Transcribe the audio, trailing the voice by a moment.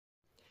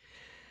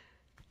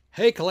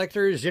Hey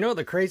collectors, you know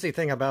the crazy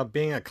thing about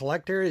being a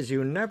collector is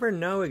you never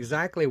know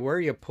exactly where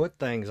you put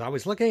things. I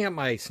was looking at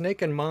my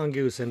Snake and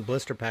Mongoose in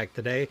blister pack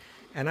today,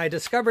 and I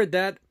discovered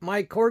that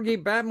my Corgi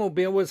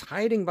Batmobile was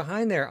hiding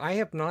behind there. I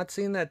have not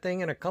seen that thing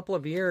in a couple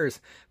of years.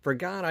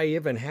 Forgot I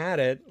even had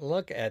it.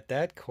 Look at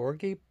that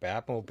Corgi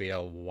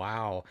Batmobile.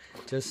 Wow.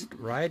 Just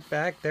right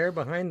back there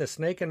behind the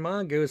Snake and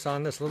Mongoose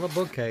on this little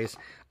bookcase.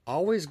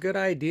 Always good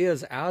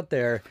ideas out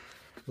there.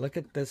 Look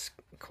at this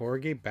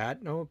Corgi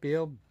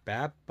Batmobile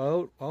Bat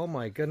Boat. Oh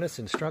my goodness,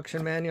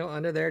 instruction manual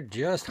under there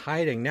just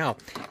hiding. Now,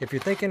 if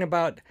you're thinking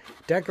about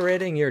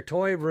decorating your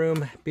toy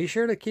room, be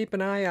sure to keep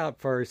an eye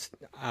out for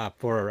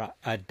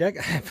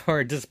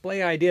for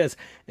display ideas.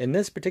 In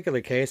this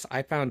particular case,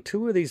 I found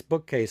two of these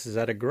bookcases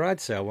at a garage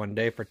sale one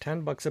day for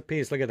 10 bucks a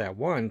piece. Look at that.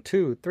 1,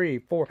 2, 3,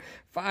 4,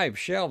 5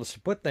 shelves to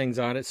put things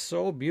on. It's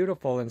so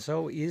beautiful and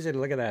so easy to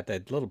look at that.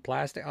 That little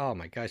plastic. Oh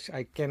my gosh,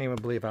 I can't even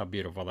believe how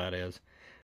beautiful that is.